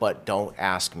 But don't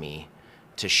ask me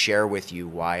to share with you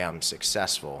why I'm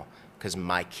successful, because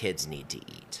my kids need to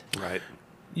eat. Right.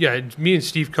 Yeah, me and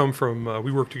Steve come from.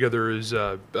 We work together as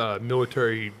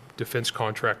military defense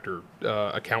contractor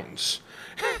accountants.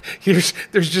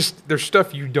 there's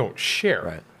stuff you don't share.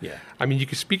 Right. Yeah. I mean, you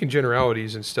can speak in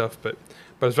generalities and stuff, but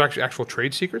as actual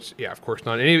trade secrets, yeah, of course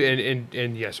not.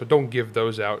 And yeah, so don't give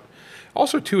those out.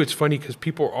 Also, too, it's funny because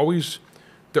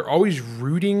they're always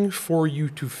rooting for you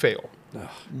to fail. Ugh.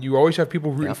 You always have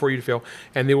people rooting for you to fail,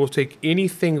 and they will take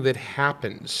anything that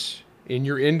happens in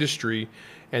your industry,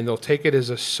 and they'll take it as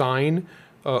a sign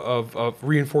of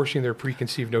reinforcing their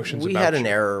preconceived notions about you. We had an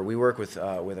error. We work with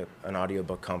an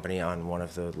audiobook company on one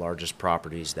of the largest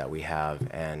properties that we have,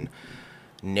 and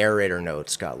narrator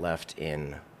notes got left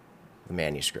in the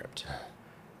manuscript.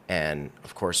 And,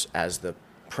 of course, as the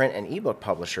print and ebook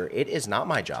publisher, it is not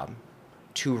my job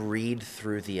to read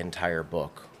through the entire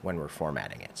book when we're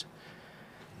formatting it.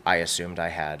 I assumed I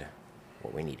had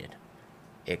what we needed.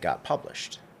 It got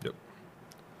published. Yep.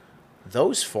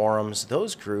 Those forums,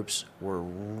 those groups were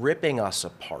ripping us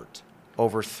apart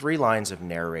over 3 lines of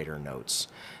narrator notes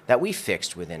that we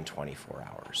fixed within 24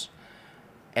 hours.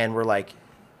 And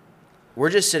we're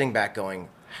just sitting back going,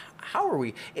 how are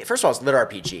we? First of all, it's lit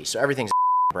RPG, so everything's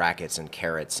brackets and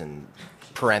carets and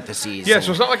parentheses. Yeah,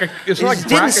 so it's not like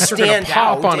brackets are going to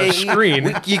pop on a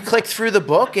screen. You click through the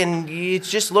book, and it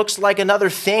just looks like another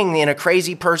thing in a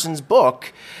crazy person's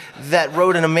book that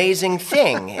wrote an amazing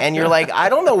thing. And you're like, I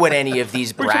don't know what any of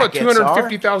these brackets are.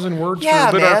 250,000 words for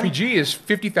lit RPG is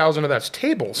 50,000 of that's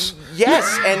tables.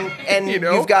 Yes, and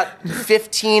you've got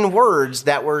 15 words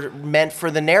that were meant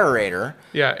for the narrator.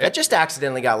 Yeah, that just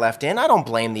accidentally got left in. I don't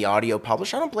blame the audio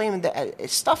publisher. I don't blame that.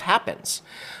 Stuff happens.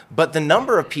 But the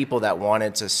number of people that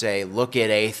wanted to say, look at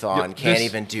Athon, can't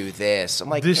even do this. I'm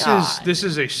like, this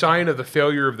is a sign of the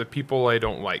failure of the people I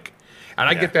don't like. And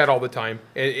I get that all the time.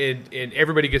 And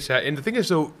everybody gets that. And the thing is,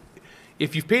 though,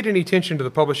 if you've paid any attention to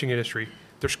the publishing industry,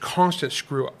 there's constant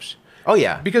screw-ups. Oh,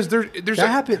 yeah. Because there's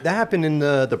that happened in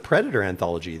the Predator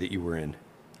anthology that you were in.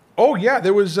 Oh, yeah.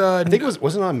 There was... I think it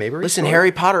wasn't on Mayberry. Listen,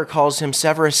 Harry Potter calls him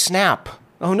Severus Snape.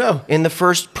 Oh, no. In the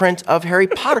first print of Harry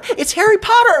Potter. It's Harry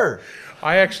Potter!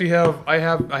 I actually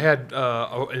had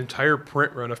an entire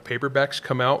print run of paperbacks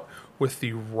come out with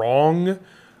the wrong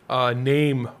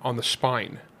name on the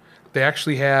spine. They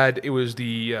actually had, it was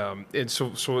the, and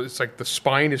so it's like the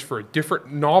spine is for a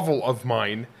different novel of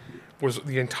mine, was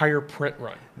the entire print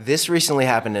run. This recently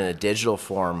happened in a digital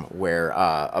form where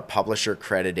a publisher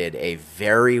credited a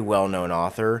very well-known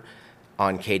author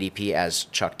on KDP as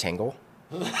Chuck Tingle.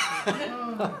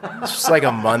 Just like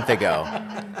a month ago.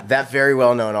 That very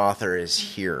well-known author is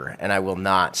here, and I will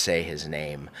not say his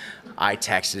name. I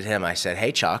texted him. I said,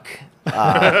 hey, Chuck. It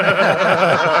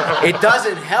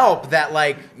doesn't help that,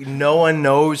 no one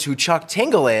knows who Chuck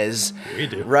Tingle is. We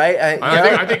do. Right?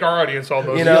 I think our audience all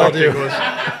knows who Chuck Tingle is.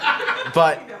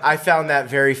 But I found that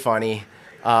very funny.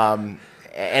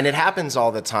 And it happens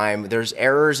all the time. There's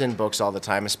errors in books all the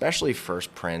time, especially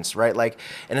first prints, right?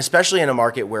 And especially in a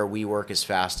market where we work as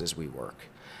fast as we work.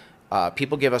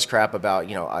 People give us crap about,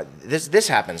 this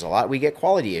happens a lot. We get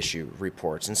quality issue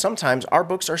reports, and sometimes our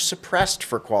books are suppressed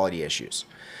for quality issues,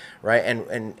 right?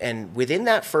 And within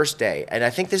that first day, and I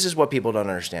think this is what people don't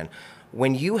understand,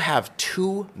 when you have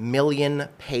 2 million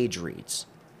page reads,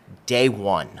 day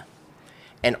one,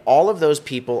 and all of those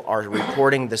people are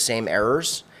reporting the same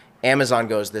errors, Amazon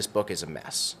goes, this book is a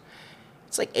mess.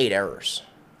 It's like 8 errors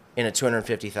in a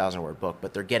 250,000 word book,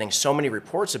 but they're getting so many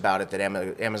reports about it that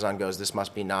Amazon goes, this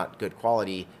must be not good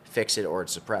quality, fix it or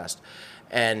it's suppressed.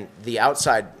 And the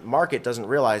outside market doesn't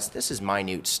realize this is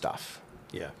minute stuff.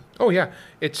 Yeah. Oh, yeah.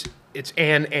 It's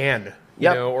and,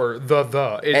 yep. Or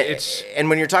the. And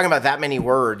when you're talking about that many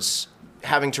words,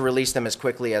 having to release them as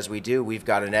quickly as we do, we've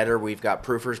got an editor, we've got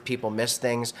proofers, people miss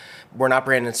things. We're not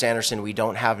Brandon Sanderson. We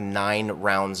don't have 9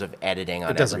 rounds of editing on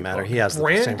it doesn't every matter. book. He has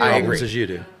the same problems as you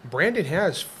do. Brandon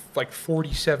has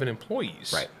 47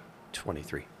 employees. Right.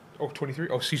 23. Oh, 23?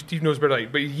 Oh, see, Steve knows better.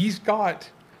 But he's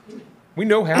got, we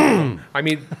know how. I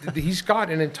mean, he's got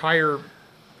an entire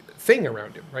thing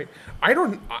around him, right?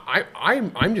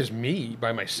 I'm just me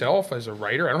by myself as a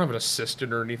writer. I don't have an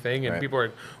assistant or anything. And people are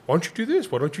like, why don't you do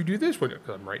this? Why don't you do this? Because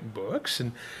I'm writing books.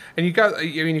 And you got, I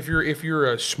mean, if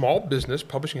you're a small business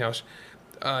publishing house,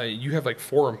 you have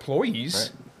 4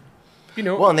 employees. Right.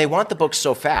 Well, and they want the books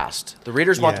so fast. The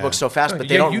readers want the books so fast, but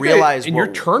they don't you realize. And your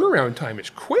turnaround time is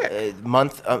quick.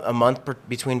 A month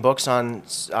between books on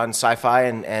sci-fi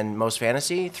and most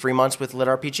fantasy. 3 months with lit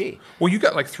RPG. Well, you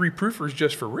got like 3 proofers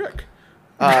just for Rick.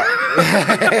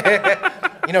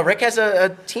 Rick has a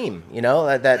team,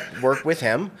 that work with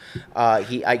him.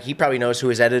 He probably knows who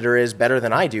his editor is better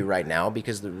than I do right now,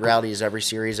 because the reality is every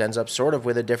series ends up sort of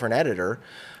with a different editor.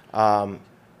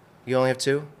 You only have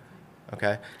 2?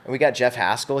 Okay. And we got Jeff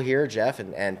Haskell here, Jeff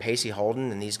and Pacey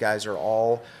Holden, and these guys are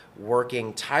all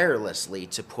working tirelessly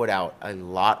to put out a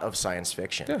lot of science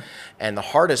fiction. Yeah. And the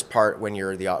hardest part when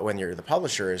you're the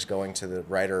publisher is going to the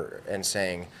writer and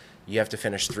saying, you have to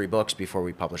finish 3 books before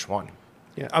we publish 1.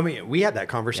 Yeah, I mean, we had that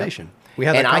conversation.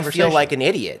 I feel like an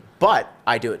idiot, but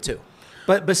I do it too.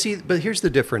 But here's the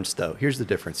difference, though. Here's the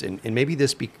difference, and maybe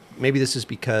this is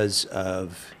because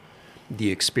of the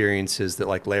experiences that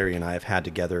like Larry and I have had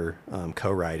together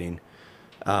co-writing.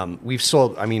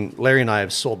 Larry and I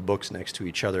have sold books next to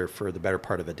each other for the better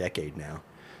part of a decade now,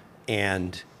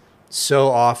 and so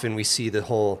often we see the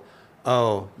whole,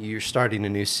 oh, you're starting a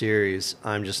new series,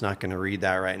 I'm just not going to read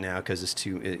that right now because it's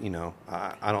too,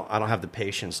 I don't have the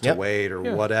patience to wait or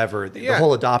whatever. The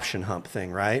whole adoption hump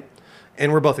thing, right?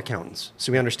 And we're both accountants,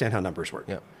 so we understand how numbers work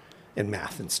and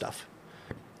math and stuff.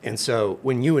 And so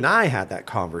when you and I had that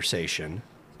conversation,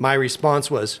 my response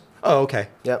was, oh, okay,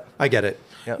 I get it.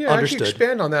 Yeah, Understood. I can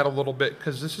expand on that a little bit,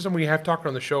 because this is something we have talked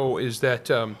on the show, is that,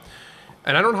 and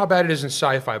I don't know how bad it is in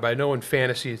sci-fi, but I know in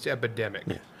fantasy it's epidemic.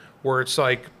 Yeah. Where it's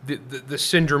like the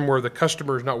syndrome where the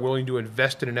customer is not willing to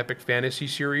invest in an epic fantasy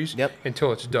series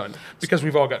until it's done, because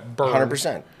we've all got burned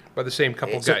 100% by the same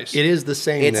couple guys. It is the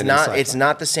same. It's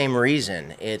not the same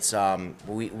reason. It's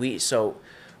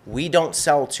we don't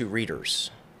sell to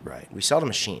readers, right? We sell to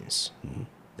machines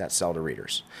that sell to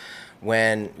readers.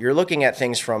 When you're looking at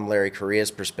things from Larry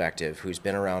Correia's perspective, who's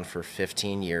been around for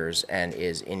 15 years and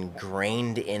is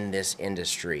ingrained in this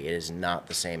industry, it is not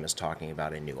the same as talking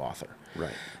about a new author.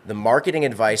 Right. The marketing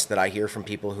advice that I hear from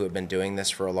people who have been doing this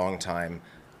for a long time,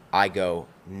 I go,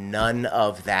 none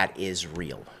of that is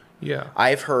real. Yeah.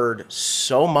 I've heard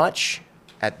so much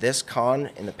at this con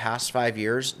in the past 5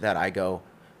 years that I go,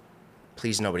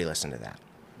 please nobody listen to that.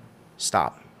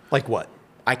 Stop. Like what?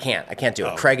 I can't do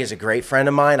it. Craig is a great friend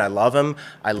of mine. I love him.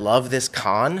 I love this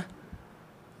con.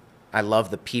 I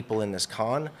love the people in this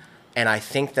con. And I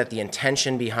think that the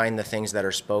intention behind the things that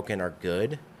are spoken are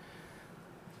good.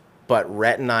 But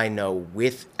Rhett and I know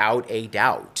without a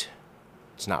doubt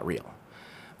it's not real.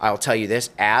 I'll tell you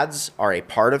this, ads are a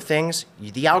part of things.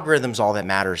 The algorithm's all that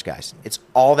matters, guys. It's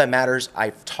all that matters.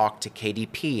 I've talked to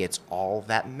KDP. It's all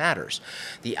that matters.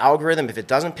 The algorithm, if it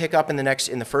doesn't pick up in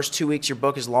the first 2 weeks your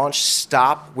book is launched,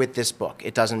 stop with this book.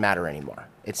 It doesn't matter anymore.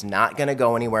 It's not going to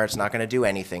go anywhere. It's not going to do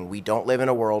anything. We don't live in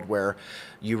a world where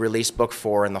you release book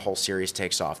 4 and the whole series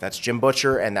takes off. That's Jim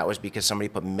Butcher, and that was because somebody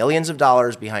put millions of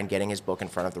dollars behind getting his book in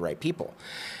front of the right people.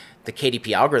 The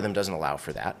KDP algorithm doesn't allow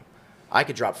for that. I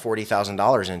could drop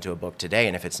 $40,000 into a book today,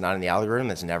 and if it's not in the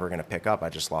algorithm, it's never going to pick up. I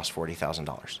just lost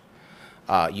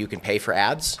 $40,000. You can pay for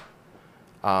ads.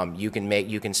 You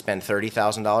can spend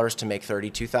 $30,000 to make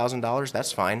 $32,000.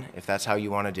 That's fine if that's how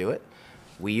you want to do it.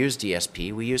 We use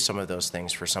DSP. We use some of those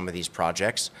things for some of these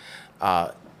projects,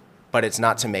 but it's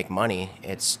not to make money.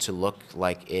 It's to look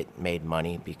like it made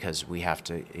money, because we have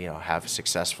to, have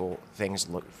successful things.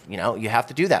 You have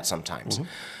to do that sometimes. Mm-hmm.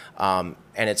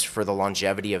 And it's for the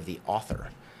longevity of the author.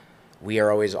 We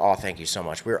are always, thank you so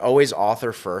much. We're always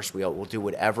author first. We'll do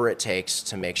whatever it takes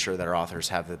to make sure that our authors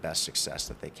have the best success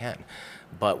that they can.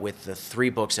 But with the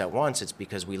 3 books at once, it's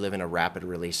because we live in a rapid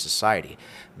release society.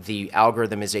 The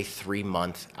algorithm is a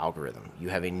 3-month algorithm. You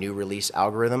have a new release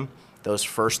algorithm. Those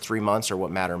first 3 months are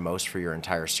what matter most for your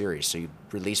entire series. So you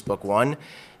release book 1,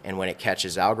 and when it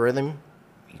catches algorithm,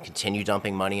 you continue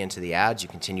dumping money into the ads. You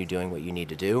continue doing what you need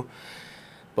to do.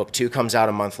 Book 2 comes out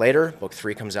a month later. Book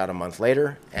 3 comes out a month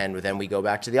later. And then we go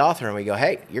back to the author and we go,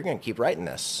 hey, you're going to keep writing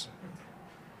this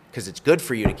because it's good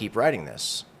for you to keep writing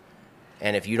this.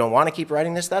 And if you don't want to keep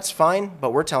writing this, that's fine.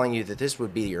 But we're telling you that this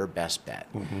would be your best bet.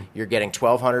 Mm-hmm. You're getting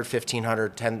 1,200,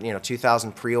 1,500,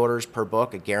 2,000 pre-orders per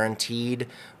book. A guaranteed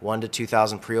 1,000 to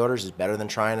 2,000 pre-orders is better than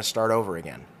trying to start over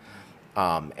again.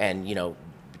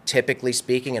 Typically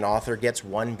speaking, an author gets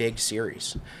 1 big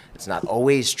series. It's not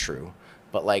always true.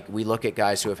 But we look at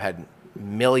guys who have had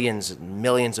millions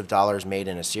of dollars made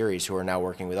in a series who are now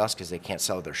working with us because they can't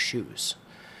sell their shoes.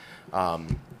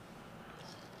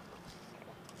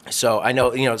 So I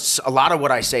know, a lot of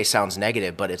what I say sounds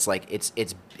negative, but it's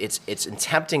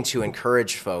tempting to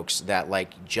encourage folks that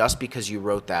just because you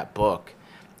wrote that book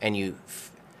and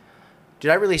Dude,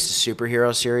 I released a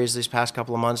superhero series these past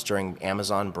couple of months during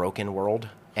Amazon Broken World,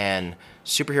 and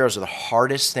superheroes are the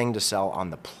hardest thing to sell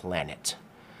on the planet.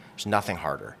 There's nothing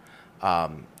harder.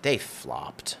 They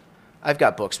flopped. I've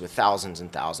got books with thousands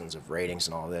and thousands of ratings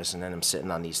and all this, and then I'm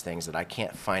sitting on these things that I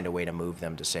can't find a way to move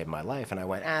them to save my life, and I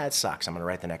went, it sucks. I'm going to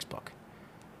write the next book.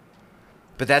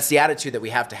 But that's the attitude that we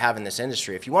have to have in this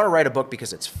industry. If you want to write a book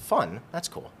because it's fun, that's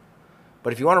cool.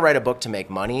 But if you want to write a book to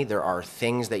make money, there are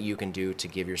things that you can do to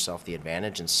give yourself the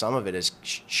advantage, and some of it is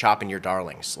shopping your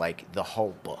darlings, like the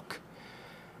whole book.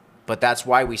 But that's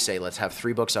why we say let's have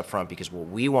 3 books up front, because what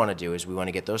we want to do is we want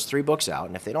to get those 3 books out,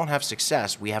 and if they don't have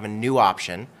success, we have a new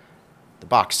option, the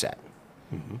box set.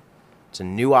 Mm-hmm. It's a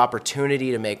new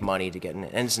opportunity to make money to get in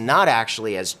it. And it's not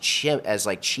actually as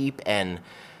cheap and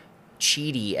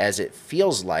cheaty as it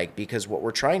feels like, because what we're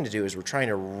trying to do is we're trying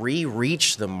to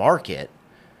re-reach the market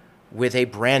with a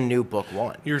brand new book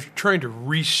 1. You're trying to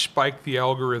re-spike the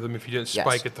algorithm if you didn't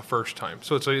spike it the first time.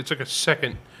 So it's like a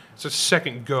second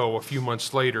go a few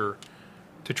months later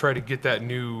to try to get that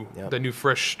new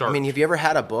fresh start. I mean, have you ever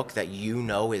had a book that you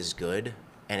know is good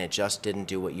and it just didn't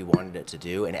do what you wanted it to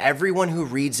do, and everyone who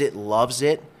reads it loves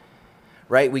it?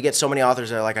 Right? We get so many authors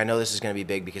that are like, I know this is going to be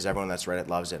big because everyone that's read it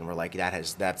loves it, and we're like,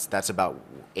 that's about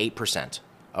 8%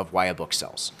 of why a book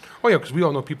sells. Oh yeah, because we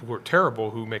all know people who are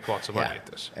terrible who make lots of money at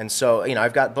this. And so,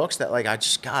 I've got books that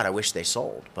I wish they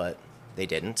sold, but they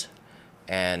didn't.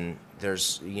 And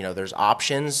there's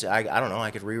options. I don't know,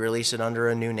 I could re-release it under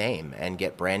a new name and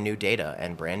get brand new data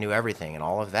and brand new everything and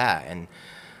all of that. And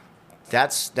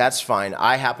that's fine.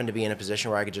 I happen to be in a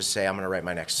position where I could just say, I'm going to write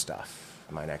my next stuff,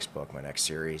 my next book, my next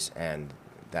series. And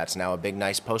that's now a big,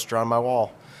 nice poster on my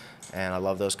wall. And I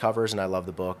love those covers and I love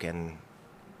the book, and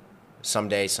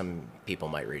someday some people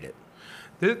might read it.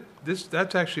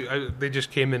 That's actually, they just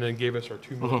came in and gave us our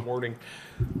 2-minute warning.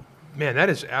 Man, that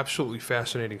is absolutely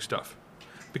fascinating stuff.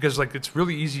 Because it's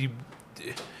really easy.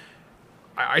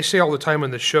 I say all the time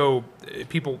on the show,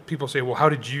 people say, well, how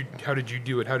did you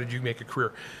do it? How did you make a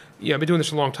career? Yeah, I've been doing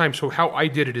this a long time, so how I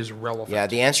did it is relevant. Yeah,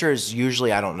 the answer is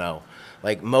usually I don't know.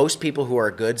 Most people who are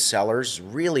good sellers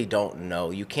really don't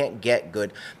know. You can't get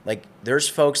good. There's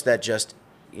folks that just,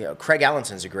 Craig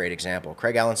Allinson's a great example.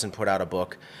 Craig Allinson put out a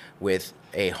book with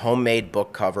a homemade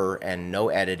book cover and no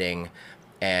editing,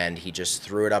 and he just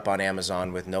threw it up on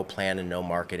Amazon with no plan and no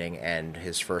marketing, and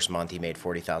his first month he made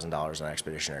 $40,000 on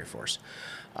Expeditionary Force.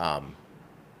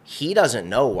 He doesn't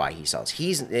know why he sells.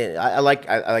 I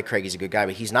like Craig, he's a good guy,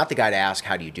 but he's not the guy to ask,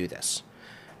 how do you do this?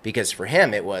 Because for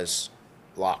him it was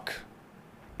luck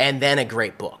and then a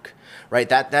great book. Right,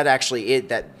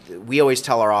 that we always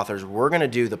tell our authors, we're going to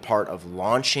do the part of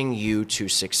launching you to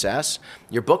success.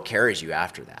 Your book carries you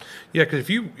after that. Yeah, because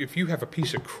if you have a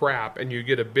piece of crap and you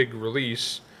get a big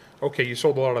release, okay, you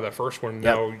sold a lot of that first one,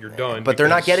 now you're done. But they're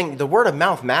not getting, the word of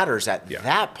mouth matters at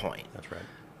that point. That's right.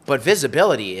 But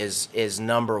visibility is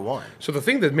number 1. So the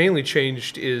thing that mainly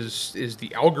changed is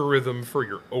the algorithm for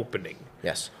your opening.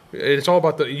 Yes. It's all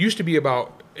about it used to be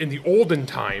about, in the olden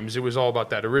times, it was all about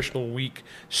that original week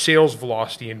sales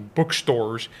velocity in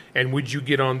bookstores, and would you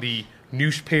get on the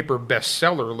newspaper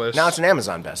bestseller list. Now it's an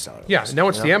Amazon bestseller list. Yeah, now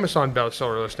it's the Amazon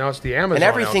bestseller list. Now it's the Amazon and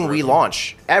everything algorithm. we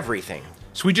launch, everything.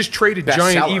 So we just traded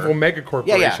giant evil mega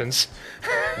corporations.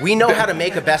 Yeah. We know how to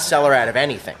make a bestseller out of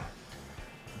anything.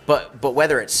 But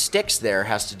whether it sticks there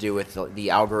has to do with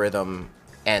the algorithm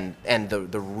and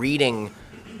the reading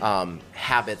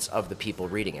habits of the people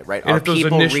reading it, right? And are if those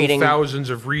people initial reading, thousands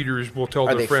of readers will tell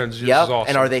their friends, this is awesome.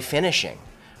 And are they finishing,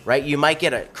 right? You might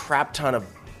get a crap ton of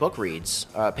book reads,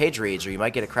 page reads, or you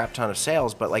might get a crap ton of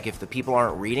sales, but if the people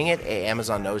aren't reading it,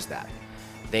 Amazon knows that.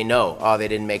 They know, they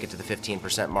didn't make it to the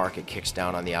 15% mark, it kicks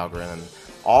down on the algorithm.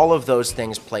 All of those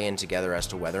things play in together as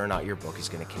to whether or not your book is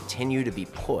going to continue to be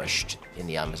pushed in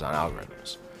the Amazon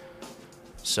algorithms.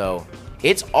 So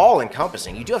it's all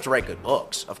encompassing. You do have to write good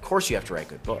books. Of course you have to write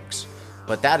good books.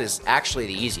 But that is actually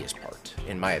the easiest part,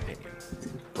 in my opinion,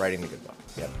 writing the good book.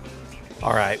 Yep.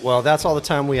 All right. Well, that's all the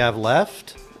time we have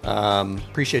left.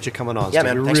 Appreciate you coming on. Yeah,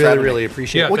 Steve. man. We Thanks for having really me.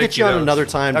 appreciate it. Yeah, We'll get you on another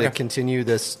time to Okay. continue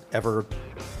this evergreen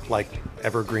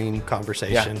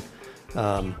conversation.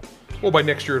 Well, by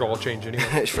next year, it'll all change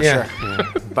anyway. For Yeah. sure.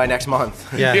 By next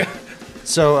month. Yeah.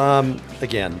 So,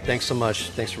 again, thanks so much.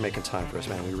 Thanks for making time for us,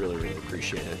 man. We really, really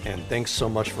appreciate it. And thanks so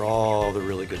much for all the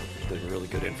really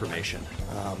good information.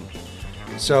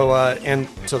 And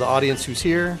to the audience who's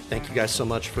here, thank you guys so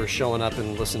much for showing up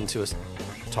and listening to us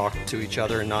talk to each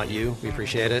other and not you. We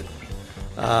appreciate it.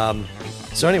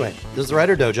 So anyway, this is the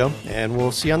Writer Dojo, and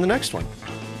we'll see you on the next one.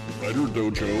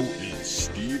 WriterDojo is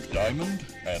Steve Diamond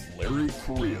and Larry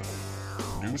Correa.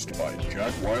 Produced by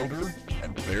Jack Wilder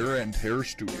and Bear and Hare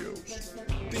Studios.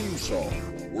 Theme song,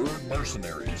 Word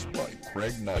Mercenaries by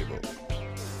Craig Nybo.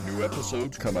 New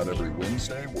episodes come out every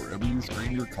Wednesday wherever you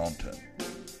stream your content.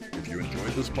 If you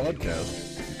enjoyed this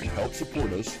podcast, you can help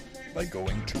support us by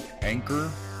going to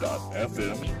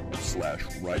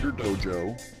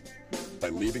anchor.fm/WriterDojo, by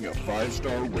leaving a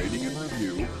 5-star rating and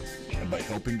review, and by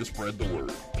helping to spread the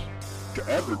word. To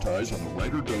advertise on the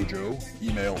Writer Dojo,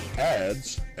 email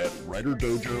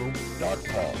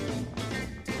ads@writerdojo.com.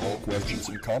 All questions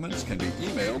and comments can be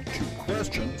emailed to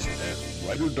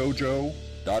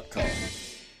questions@writerdojo.com.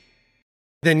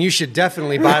 Then you should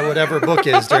definitely buy whatever book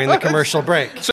is during the commercial break.